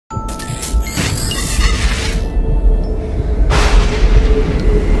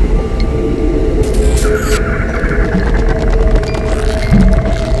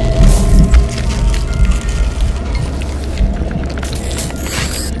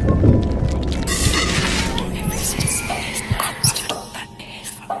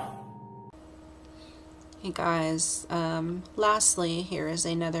guys, lastly, here is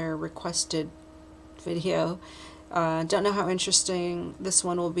another requested video. Don't know how interesting this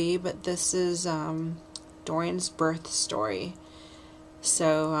one will be, but this is Dorian's birth story.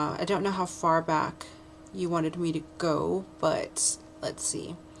 So I don't know how far back you wanted me to go, but let's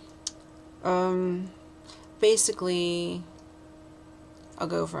see. Basically, I'll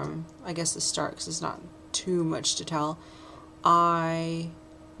go from, I guess, the start because it's not too much to tell. I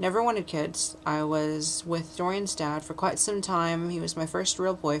never wanted kids. I was with Dorian's dad for quite some time. He was my first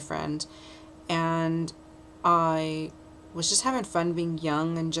real boyfriend, and I was just having fun being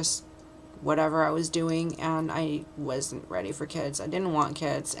young and just whatever I was doing, and I wasn't ready for kids. I didn't want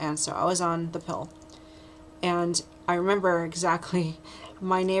kids, and so I was on the pill. And I remember exactly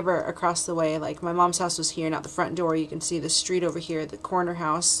my neighbor across the way, like my mom's house was here, and out the front door you can see the street over here, the corner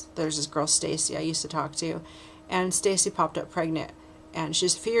house. There's this girl Stacy I used to talk to, and Stacy popped up pregnant, and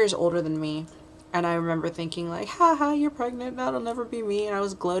she's a few years older than me. And I remember thinking like, haha, you're pregnant, that'll never be me. And I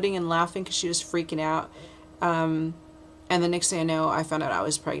was gloating and laughing because she was freaking out. And the next thing I know, I found out I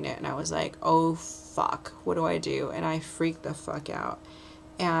was pregnant, and I was like, oh fuck, what do I do? And I freaked the fuck out.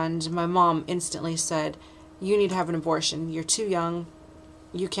 And my mom instantly said, you need to have an abortion. You're too young.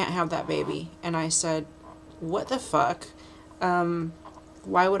 You can't have that baby. And I said, what the fuck?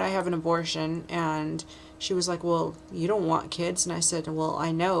 Why would I have an abortion? And she was like, well, you don't want kids. And I said, well,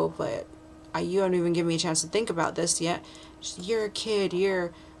 I know, but you haven't even given me a chance to think about this yet. She said, you're a kid. You're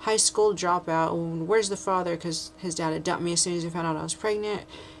a high school dropout. Where's the father? Because his dad had dumped me as soon as he found out I was pregnant.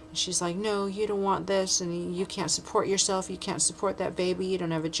 And she's like, no, you don't want this, and you can't support yourself. You can't support that baby. You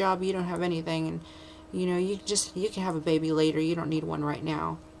don't have a job. You don't have anything. And you know, you can have a baby later. You don't need one right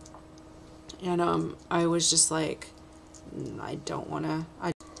now. And I was just like, I don't want to.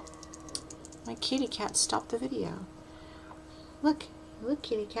 My kitty cat stopped the video. Look,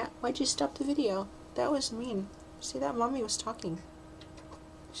 kitty cat. Why'd you stop the video? That was mean. See that? Mommy was talking.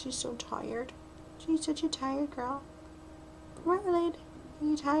 She's so tired. She's such a tired girl. Marmalade, are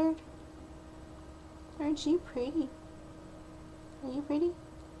you tired? Aren't you pretty? Are you pretty?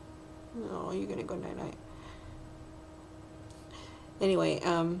 No, you're gonna go night-night. Anyway,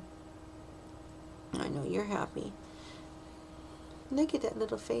 I know you're happy. Look at that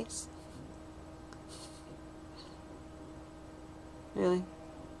little face. Really?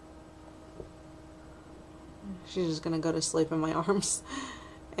 She's just gonna go to sleep in my arms.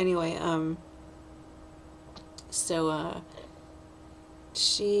 Anyway, so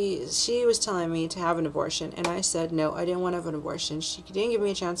she was telling me to have an abortion, and I said no, I didn't want to have an abortion. She didn't give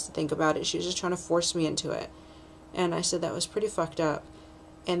me a chance to think about it. She was just trying to force me into it, and I said that was pretty fucked up.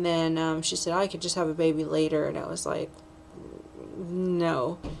 And then she said I could just have a baby later, and I was like,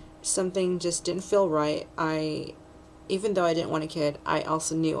 no, something just didn't feel right. Even though I didn't want a kid, I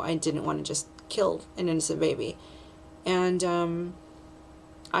also knew I didn't want to just kill an innocent baby. And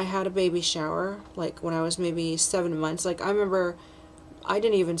I had a baby shower like when I was maybe 7 months. Like I remember I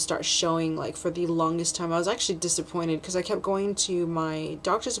didn't even start showing like for the longest time. I was actually disappointed because I kept going to my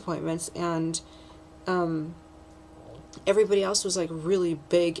doctor's appointments, and everybody else was like really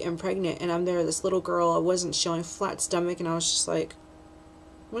big and pregnant, and I'm there, this little girl. I wasn't showing, flat stomach, and I was just like,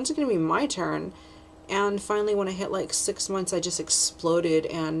 when's it gonna be my turn? And finally when I hit like 6 months, I just exploded,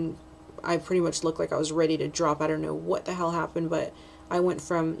 and I pretty much looked like I was ready to drop. I don't know what the hell happened, but I went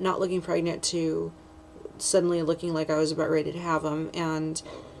from not looking pregnant to suddenly looking like I was about ready to have them, and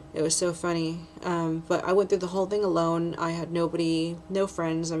it was so funny. But I went through the whole thing alone. I had nobody, no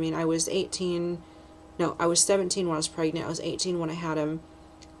friends. I mean, I was 17 when I was pregnant. I was 18 when I had him,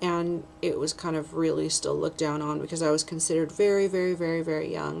 and it was kind of really still looked down on because I was considered very, very, very,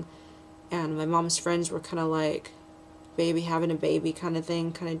 very young, and my mom's friends were kind of like, baby having a baby kind of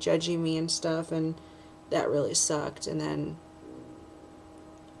thing, kind of judging me and stuff, and that really sucked. And then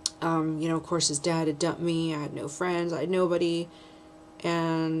you know, of course his dad had dumped me. I had no friends, I had nobody,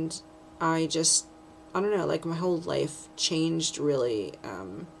 and I don't know, like my whole life changed really. I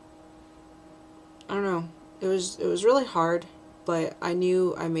don't know, it was really hard, but I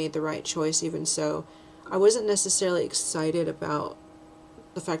knew I made the right choice. Even so, I wasn't necessarily excited about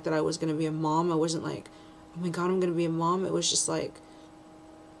the fact that I was going to be a mom. I wasn't like, oh my god, I'm going to be a mom. It was just like,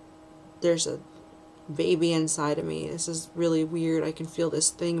 there's a baby inside of me. This is really weird. I can feel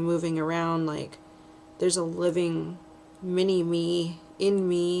this thing moving around, like there's a living mini me in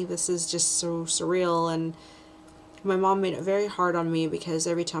me. This is just so surreal. And my mom made it very hard on me because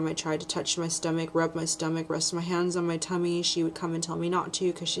every time I tried to touch my stomach, rub my stomach, rest my hands on my tummy, she would come and tell me not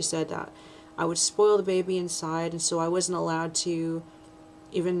to, because she said that I would spoil the baby inside, and so I wasn't allowed to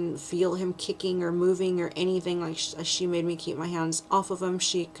even feel him kicking or moving or anything. Like, she made me keep my hands off of him.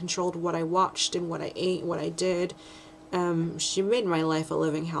 She controlled what I watched and what I ate, what I did. She made my life a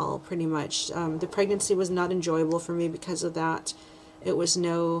living hell, pretty much. The pregnancy was not enjoyable for me because of that. It was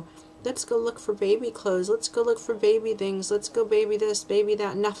no, let's go look for baby clothes, let's go look for baby things, let's go baby this, baby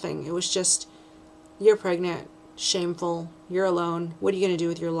that, nothing. It was just, you're pregnant, shameful, you're alone, what are you going to do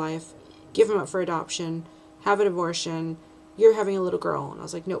with your life? Give him up for adoption, have an abortion, you're having a little girl. And I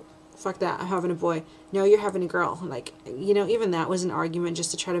was like, nope, fuck that, I'm having a boy. No, you're having a girl. Like, you know, even that was an argument just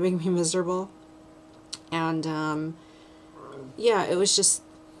to try to make me miserable. And, yeah, it was just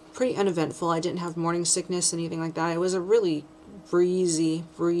pretty uneventful. I didn't have morning sickness, anything like that. It was a really breezy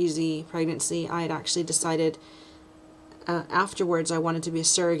pregnancy. I had actually decided afterwards I wanted to be a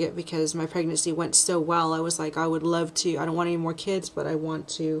surrogate because my pregnancy went so well. I was like, I would love to, I don't want any more kids, but I want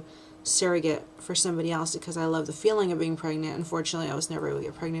to surrogate for somebody else because I love the feeling of being pregnant. Unfortunately, I was never able to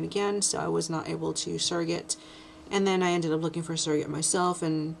get pregnant again, so I was not able to surrogate. And then I ended up looking for a surrogate myself,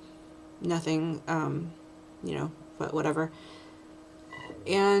 and nothing, you know, but whatever.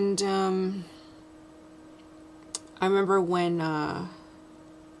 And I remember when,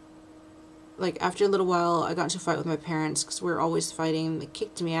 like, after a little while, I got into a fight with my parents because we were always fighting. They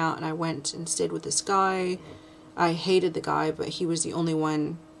kicked me out, and I went and stayed with this guy. I hated the guy, but he was the only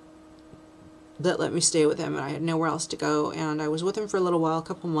one that let me stay with him, and I had nowhere else to go. And I was with him for a little while, a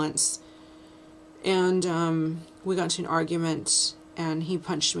couple months, and we got into an argument, and he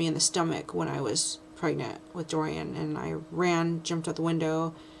punched me in the stomach when I was pregnant with Dorian, and I ran, jumped out the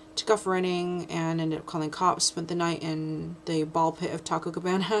window, took off running, and ended up calling cops. Spent the night in the ball pit of Taco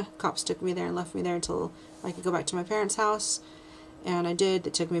Cabana. Cops took me there and left me there until I could go back to my parents' house, and I did.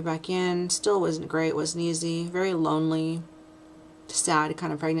 They took me back in. Still wasn't great, wasn't easy, very lonely, sad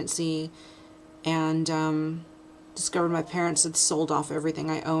kind of pregnancy, and discovered my parents had sold off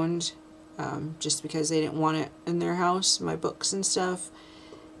everything I owned, just because they didn't want it in their house, my books and stuff.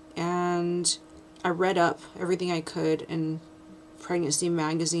 And I read up everything I could in pregnancy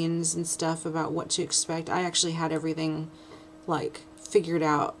magazines and stuff about what to expect. I actually had everything, like, figured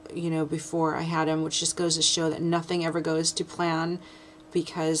out, you know, before I had him, which just goes to show that nothing ever goes to plan,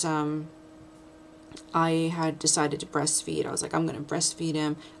 because I had decided to breastfeed. I was like, I'm going to breastfeed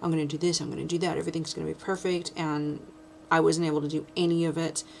him, I'm going to do this, I'm going to do that, everything's going to be perfect, and I wasn't able to do any of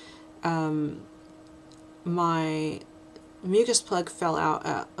it. My mucus plug fell out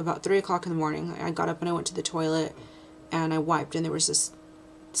at about 3 o'clock in the morning. I got up and I went to the toilet and I wiped, and there was this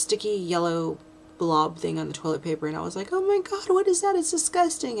sticky yellow blob thing on the toilet paper, and I was like, oh my god, what is that? It's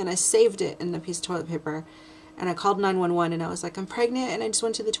disgusting. And I saved it in the piece of toilet paper, and I called 911, and I was like, I'm pregnant, and I just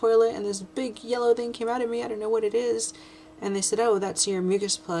went to the toilet and this big yellow thing came out of me. I don't know what it is. And they said, oh, that's your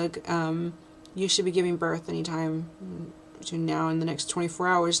mucus plug. You should be giving birth anytime between now and the next 24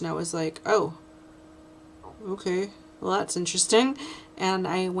 hours. And I was like, oh, okay, well, that's interesting. And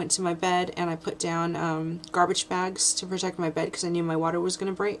I went to my bed and I put down garbage bags to protect my bed because I knew my water was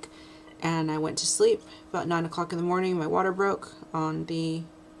going to break. And I went to sleep. About 9 o'clock in the morning, my water broke on the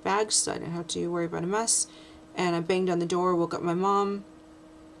bags, so I didn't have to worry about a mess. And I banged on the door, woke up my mom,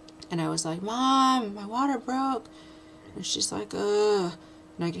 and I was like, Mom, my water broke. And she's like, ugh.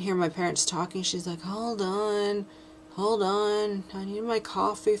 And I could hear my parents talking. She's like, hold on, I need my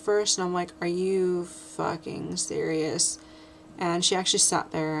coffee first. And I'm like, are you fucking serious? And she actually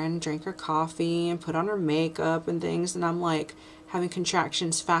sat there and drank her coffee and put on her makeup and things, and I'm like having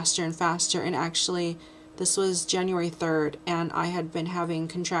contractions faster and faster. And actually, this was January 3rd, and I had been having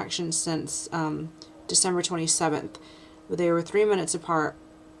contractions since December 27th. They were 3 minutes apart,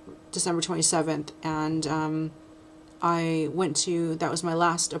 December 27th, and I went to, that was my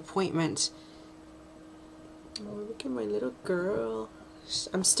last appointment. Oh, look at my little girl.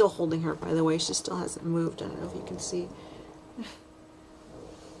 I'm still holding her, by the way. She still hasn't moved. I don't know if you can see.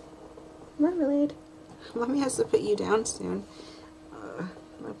 Marmalade. Mommy has to put you down soon.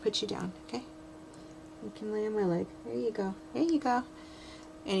 I'll put you down, okay? You can lay on my leg. There you go. There you go.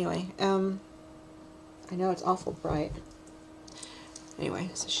 Anyway, I know it's awful bright.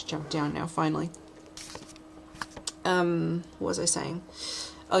 Anyway, so she jumped down now, finally. What was I saying?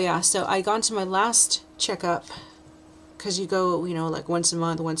 Oh yeah, so I gone to my last checkup, because you go, you know, like once a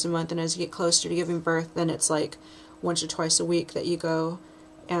month, and as you get closer to giving birth, then it's like once or twice a week that you go.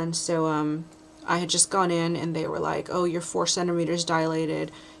 And so I had just gone in, and they were like, oh, you're 4 centimeters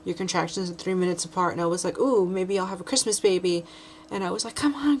dilated, your contractions are 3 minutes apart. And I was like, ooh, maybe I'll have a Christmas baby. And I was like,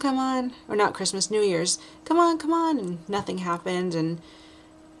 come on, or not Christmas, New Year's, come on, and nothing happened. And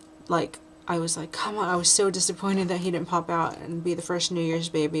like, I was like, come on, I was so disappointed that he didn't pop out and be the first New Year's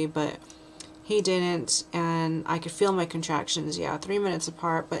baby. But He didn't, and I could feel my contractions, yeah, 3 minutes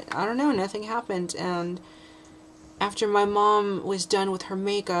apart, but I don't know, nothing happened. And after my mom was done with her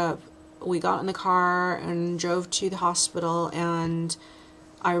makeup, we got in the car and drove to the hospital, and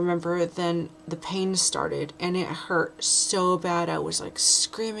I remember then the pain started, and it hurt so bad. I was like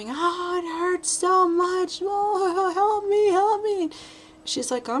screaming, oh, it hurts so much, oh, help me, help me.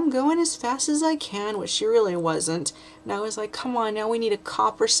 She's like, I'm going as fast as I can, which she really wasn't. And I was like, come on, now we need a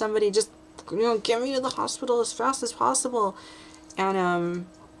cop or somebody, just, get me to the hospital as fast as possible. And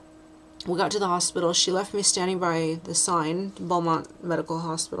we got to the hospital. She left me standing by the sign, Beaumont Medical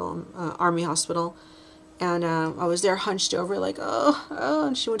Hospital, Army Hospital. And I was there hunched over like, oh,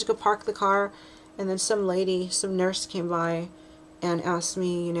 and she went to go park the car. And then some nurse came by and asked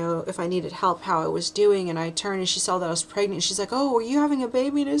me, if I needed help, how I was doing. And I turned and she saw that I was pregnant. She's like, oh, were you having a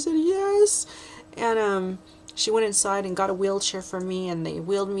baby? And I said, yes. And she went inside and got a wheelchair for me, and they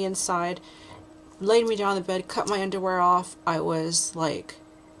wheeled me inside, laid me down on the bed, cut my underwear off. I was like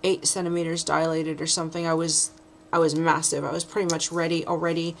 8 centimeters dilated or something. I was massive. I was pretty much ready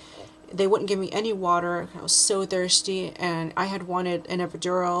already. They wouldn't give me any water. I was so thirsty, and I had wanted an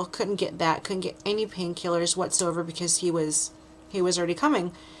epidural. Couldn't get that. Couldn't get any painkillers whatsoever because he was already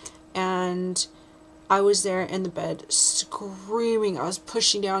coming. And I was there in the bed screaming. I was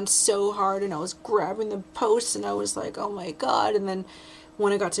pushing down so hard, and I was grabbing the posts, and I was like, oh my God. And then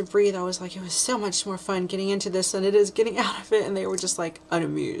when I got to breathe, I was like, it was so much more fun getting into this than it is getting out of it. And they were just like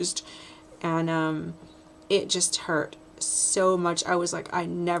unamused. And it just hurt so much. I was like, I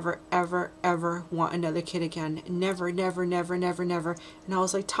never, ever, ever want another kid again. Never, never, never, never, never. And I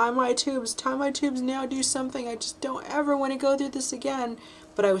was like, tie my tubes now, do something. I just don't ever want to go through this again.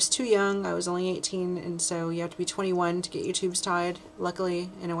 But I was too young. I was only 18, and so you have to be 21 to get your tubes tied, luckily,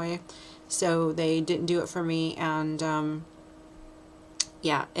 in a way. So they didn't do it for me, and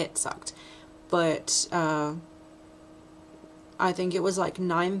yeah, it sucked. But I think it was like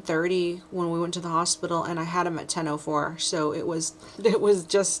 9:30 when we went to the hospital, and I had him at 10:04. So it was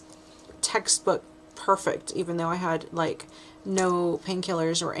just textbook perfect, even though I had like no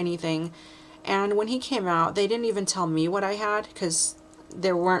painkillers or anything. And when he came out, they didn't even tell me what I had, because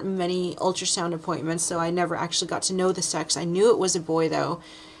there weren't many ultrasound appointments, so I never actually got to know the sex. I knew it was a boy though,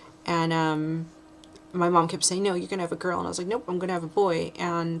 and my mom kept saying, no, you're gonna have a girl, and I was like, nope, I'm gonna have a boy.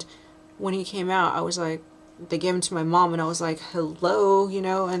 And when he came out, I was like, they gave him to my mom, and I was like, hello,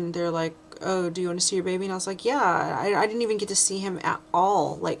 and they're like, oh, do you want to see your baby? And I was like, yeah. I didn't even get to see him at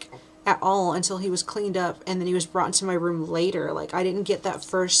all, until he was cleaned up, and then he was brought into my room later. Like, I didn't get that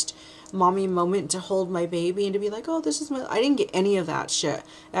first mommy moment to hold my baby and to be like, oh, this is my... I didn't get any of that shit. It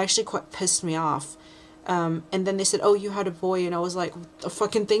actually quite pissed me off. And then they said, oh, you had a boy, and I was like,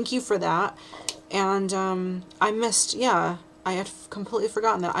 fucking thank you for that. And I missed, yeah, I had completely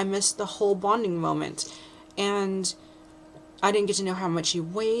forgotten that. I missed the whole bonding moment. And I didn't get to know how much he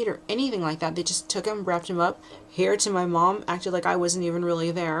weighed or anything like that. They just took him, wrapped him up, here to my mom, acted like I wasn't even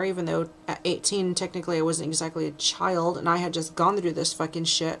really there, even though at 18, technically I wasn't exactly a child, and I had just gone through this fucking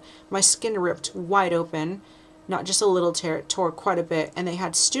shit. My skin ripped wide open, not just a little tear, it tore quite a bit, and they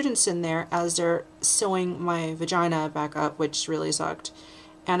had students in there as they're sewing my vagina back up, which really sucked,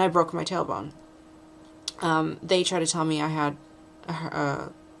 and I broke my tailbone. They tried to tell me I had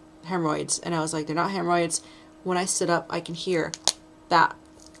hemorrhoids, and I was like, they're not hemorrhoids. When I sit up, I can hear that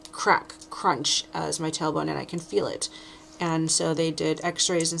crack, crunch as my tailbone, and I can feel it. And so they did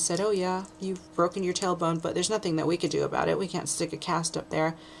x-rays and said, oh yeah, you've broken your tailbone, but there's nothing that we could do about it. We can't stick a cast up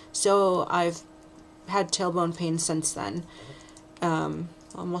there. So I've had tailbone pain since then.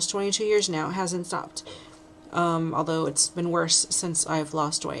 Almost 22 years now. It hasn't stopped. Although it's been worse since I've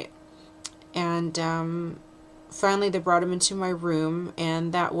lost weight. And finally they brought him into my room,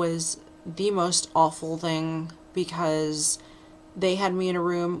 and that was the most awful thing, because they had me in a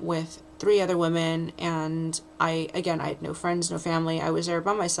room with 3 other women, and I had no friends, no family. I was there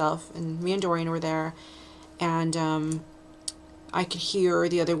by myself, and me and Dorian were there, and I could hear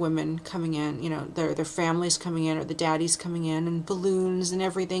the other women coming in, their families coming in, or the daddies coming in, and balloons and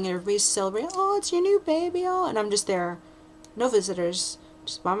everything, and everybody's celebrating, oh, it's your new baby, oh, and I'm just there, no visitors,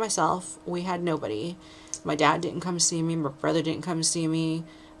 just by myself. We had nobody. My dad didn't come see me, my brother didn't come see me.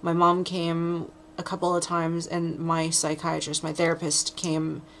 My mom came a couple of times, and my psychiatrist, my therapist,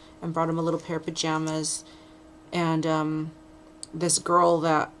 came and brought him a little pair of pajamas. And this girl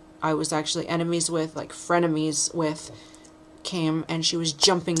that I was actually enemies with, like frenemies with, came, and she was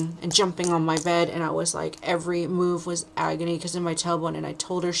jumping on my bed, and I was like, every move was agony because of my tailbone, and I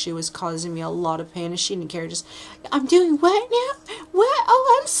told her she was causing me a lot of pain, and she didn't care. Just, I'm doing what now? What?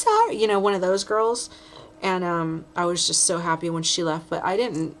 Oh, I'm sorry. One of those girls. And I was just so happy when she left, but I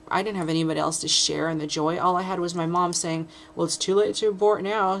didn't have anybody else to share in the joy. All I had was my mom saying, well, it's too late to abort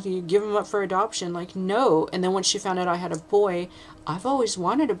now, you give him up for adoption. Like, no. And then when she found out I had a boy, I've always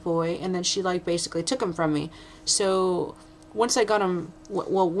wanted a boy, and then she like basically took him from me. So once I got him,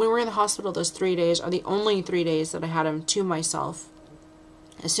 well, when we were in the hospital, those 3 days are the only 3 days that I had him to myself.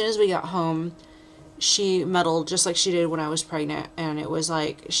 As soon as we got home, she meddled just like she did when I was pregnant, and it was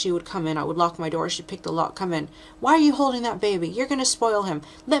like she would come in, I would lock my door, she'd pick the lock, come in, why are you holding that baby, you're gonna spoil him,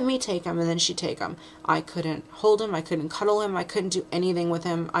 let me take him. And then she'd take him. I couldn't hold him, I couldn't cuddle him, I couldn't do anything with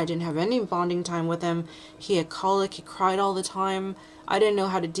him. I didn't have any bonding time with him. He had colic, he cried all the time. I didn't know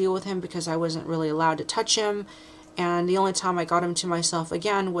how to deal with him because I wasn't really allowed to touch him. And the only time I got him to myself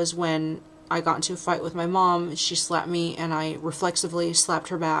again was when I got into a fight with my mom. She slapped me and I reflexively slapped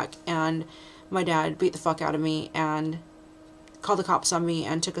her back, and my dad beat the fuck out of me and called the cops on me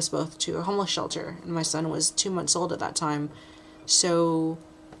and took us both to a homeless shelter. And my son was 2 months old at that time. So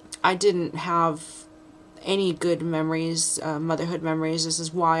I didn't have any good memories, motherhood memories. This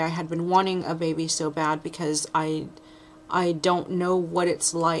is why I had been wanting a baby so bad, because I don't know what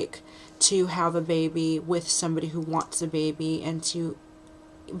it's like to have a baby with somebody who wants a baby, and to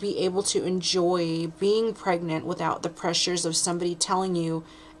be able to enjoy being pregnant without the pressures of somebody telling you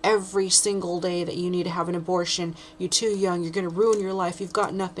every single day that you need to have an abortion, you're too young, you're going to ruin your life, you've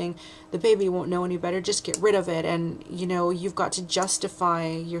got nothing, the baby won't know any better, just get rid of it. And you know, you've got to justify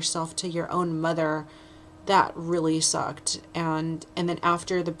yourself to your own mother. That really sucked. And then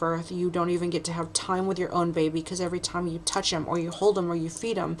after the birth, you don't even get to have time with your own baby, because every time you touch him or you hold him or you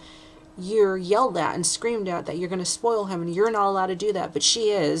feed him, you're yelled at and screamed at that you're going to spoil him, and you're not allowed to do that, but she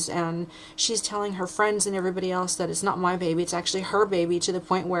is. And she's telling her friends and everybody else that it's not my baby, it's actually her baby, to the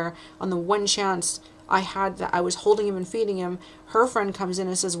point where on the one chance I had that I was holding him and feeding him, her friend comes in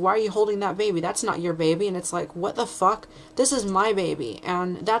and says, why are you holding that baby, that's not your baby. And it's like, what the fuck, this is my baby.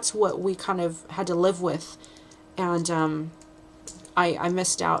 And that's what we kind of had to live with. And I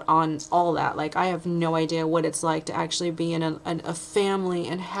missed out on all that. Like, I have no idea what it's like to actually be in a family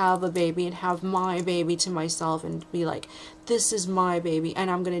and have a baby and have my baby to myself and be like, this is my baby and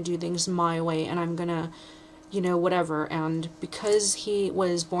I'm going to do things my way and I'm going to, you know, whatever. And because he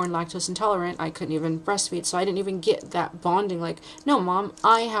was born lactose intolerant, I couldn't even breastfeed, so I didn't even get that bonding. Like, no, Mom,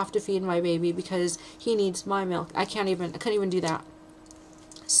 I have to feed my baby because he needs my milk. I couldn't even do that.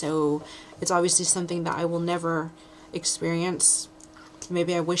 So it's obviously something that I will never experience.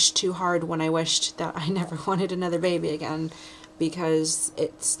 Maybe I wished too hard when I wished that I never wanted another baby again, because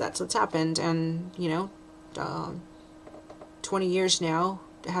that's what's happened. And you know, 20 years now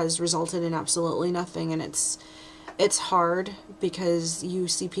has resulted in absolutely nothing, and it's hard because you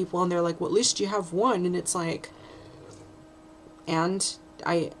see people and they're like, well, at least you have one, and it's like, and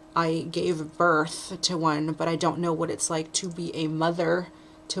I gave birth to one, but I don't know what it's like to be a mother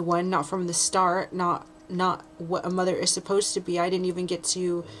to one, not from the start, not what a mother is supposed to be. I didn't even get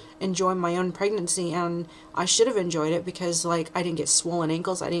to enjoy my own pregnancy, and I should have enjoyed it, because like, I didn't get swollen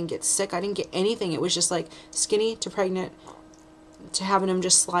ankles, I didn't get sick, I didn't get anything. It was just like skinny to pregnant to having him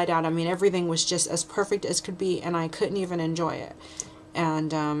just slide out. I mean, everything was just as perfect as could be, and I couldn't even enjoy it.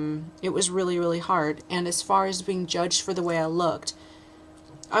 And it was really, really hard. And as far as being judged for the way I looked,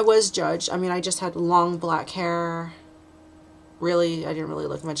 I was judged. I mean, I just had long black hair. Really, I didn't really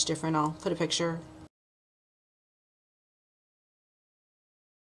look much different. I'll put a picture.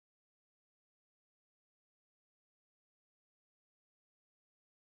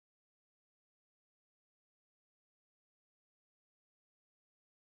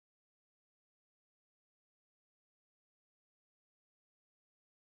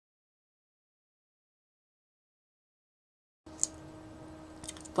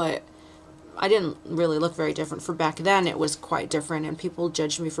 But I didn't really look very different. For back then, it was quite different, and people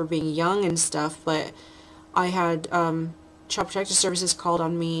judged me for being young and stuff. But I had Child Protective Services called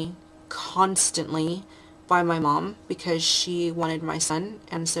on me constantly by my mom because she wanted my son,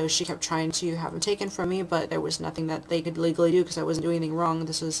 and so she kept trying to have him taken from me, but there was nothing that they could legally do because I wasn't doing anything wrong.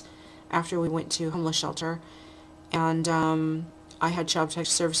 This was after we went to homeless shelter. And I had Child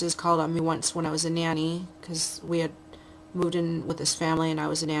Protective Services called on me once when I was a nanny, because we had moved in with this family and I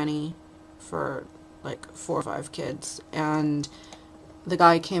was a nanny for like 4 or 5 kids. And the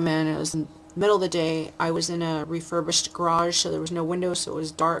guy came in, and it was in the middle of the day. I was in a refurbished garage, so there was no windows, so it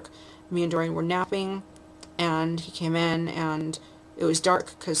was dark. Me and Dorian were napping, and he came in, and it was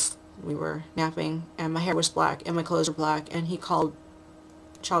dark because we were napping, and my hair was black and my clothes were black, and he called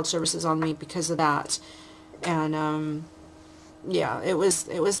Child Services on me because of that. And yeah, it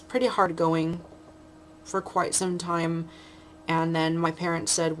was pretty hard going for quite some time. And then my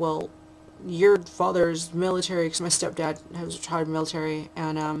parents said, well, your father's military, because my stepdad was retired military,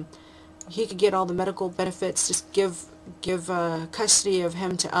 and he could get all the medical benefits, just give custody of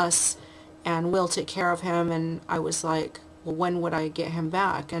him to us, and we'll take care of him. And I was like, well, when would I get him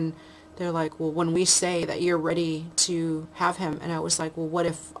back? And they're like, well, when we say that you're ready to have him. And I was like, well, what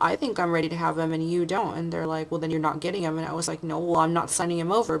if I think I'm ready to have him and you don't? And they're like, well, then you're not getting him. And I was like, no, well, I'm not signing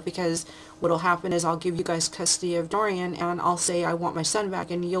him over, because what'll happen is I'll give you guys custody of Dorian, and I'll say I want my son back,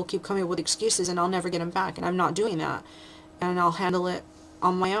 and you'll keep coming up with excuses, and I'll never get him back, and I'm not doing that. And I'll handle it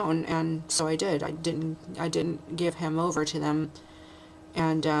on my own. And so I did. I didn't give him over to them.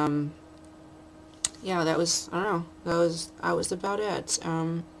 And yeah, that was, I don't know, that was about it.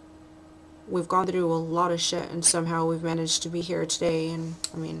 We've gone through a lot of shit, and somehow we've managed to be here today. And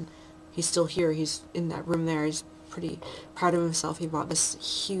I mean, he's still here. He's in that room there. He's pretty proud of himself. He bought this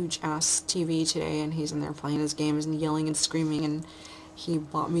huge ass TV today, and he's in there playing his games and yelling and screaming. And he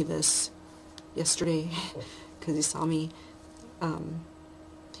bought me this yesterday because he saw me.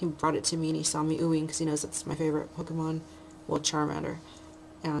 He brought it to me, and he saw me oohing because he knows it's my favorite Pokemon. Well, Charmander,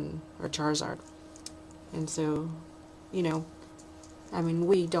 or Charizard. And so, you know, I mean,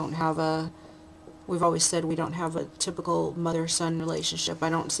 we've always said we don't have a typical mother-son relationship. I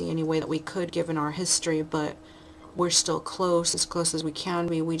don't see any way that we could, given our history, but we're still close as we can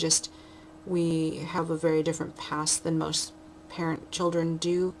be. We have a very different past than most parent-children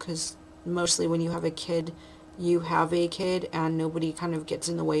do, because mostly when you have a kid, and nobody kind of gets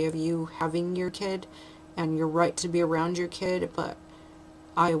in the way of you having your kid, and you're right to be around your kid. But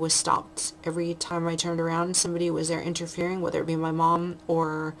I was stopped every time I turned around. Somebody was there interfering, whether it be my mom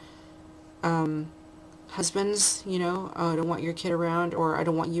or husbands, you know. Oh, I don't want your kid around, or I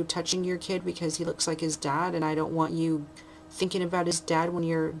don't want you touching your kid because he looks like his dad, and I don't want you thinking about his dad when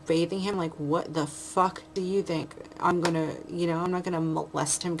you're bathing him. Like, what the fuck do you think? I'm gonna, you know, I'm not gonna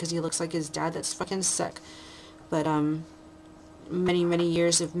molest him because he looks like his dad. That's fucking sick. But many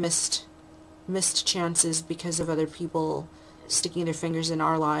years of missed chances because of other people sticking their fingers in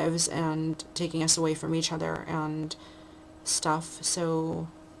our lives and taking us away from each other and stuff. So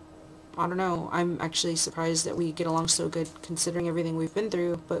I don't know, I'm actually surprised that we get along so good considering everything we've been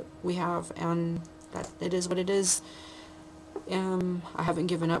through, but we have, and that it is what it is. I haven't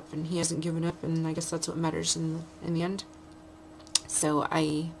given up, and he hasn't given up, and I guess that's what matters in the end. So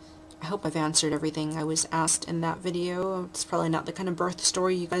I hope I've answered everything I was asked in that video. It's probably not the kind of birth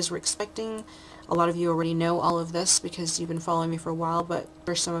story you guys were expecting. A lot of you already know all of this because you've been following me for a while, but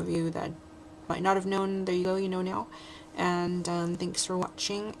for some of you that might not have known, there you go, you know now. And thanks for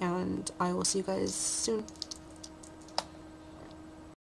watching, and I will see you guys soon.